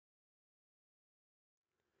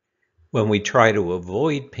When we try to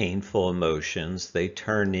avoid painful emotions, they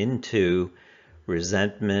turn into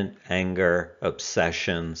resentment, anger,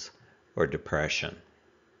 obsessions, or depression.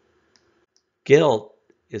 Guilt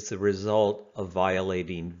is the result of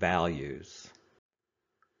violating values.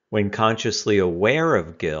 When consciously aware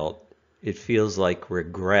of guilt, it feels like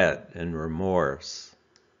regret and remorse.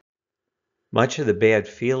 Much of the bad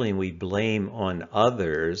feeling we blame on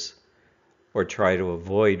others or try to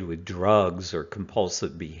avoid with drugs or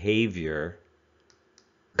compulsive behavior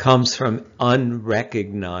comes from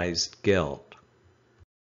unrecognized guilt.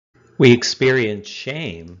 We experience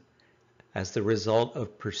shame as the result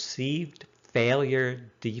of perceived failure,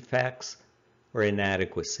 defects, or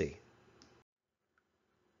inadequacy.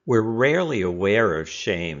 We're rarely aware of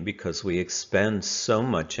shame because we expend so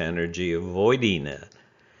much energy avoiding it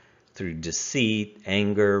through deceit,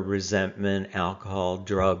 anger, resentment, alcohol,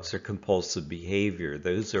 drugs, or compulsive behavior.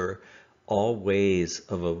 Those are all ways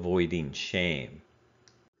of avoiding shame.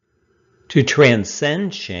 To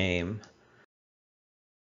transcend shame,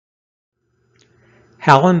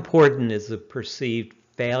 how important is the perceived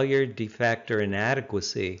failure, defect, or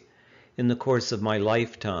inadequacy in the course of my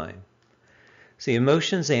lifetime? See,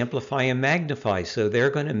 emotions amplify and magnify, so they're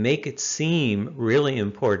going to make it seem really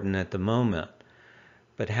important at the moment.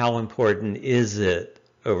 But how important is it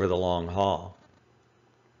over the long haul?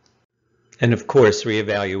 And of course,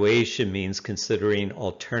 reevaluation means considering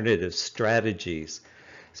alternative strategies.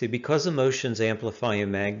 See, because emotions amplify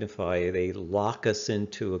and magnify, they lock us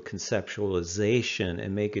into a conceptualization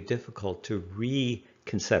and make it difficult to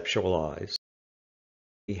reconceptualize.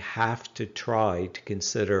 We have to try to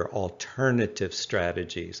consider alternative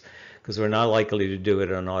strategies because we're not likely to do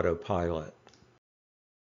it on autopilot.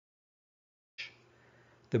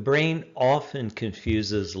 The brain often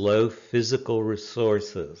confuses low physical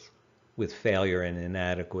resources with failure and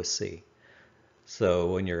inadequacy.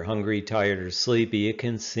 So when you're hungry, tired, or sleepy, it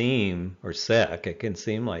can seem, or sick, it can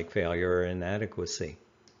seem like failure or inadequacy.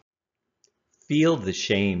 Feel the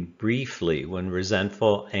shame briefly when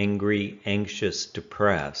resentful, angry, anxious,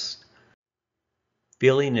 depressed.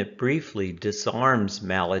 Feeling it briefly disarms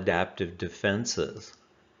maladaptive defenses,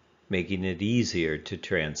 making it easier to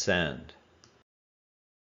transcend.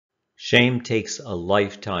 Shame takes a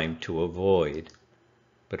lifetime to avoid,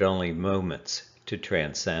 but only moments to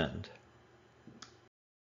transcend.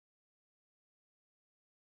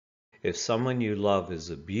 If someone you love is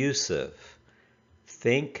abusive,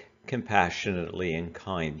 think compassionately and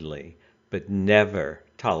kindly, but never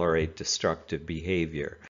tolerate destructive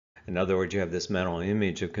behavior. In other words, you have this mental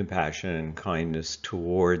image of compassion and kindness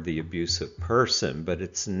toward the abusive person, but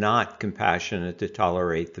it's not compassionate to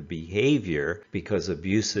tolerate the behavior because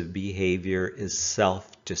abusive behavior is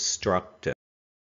self-destructive.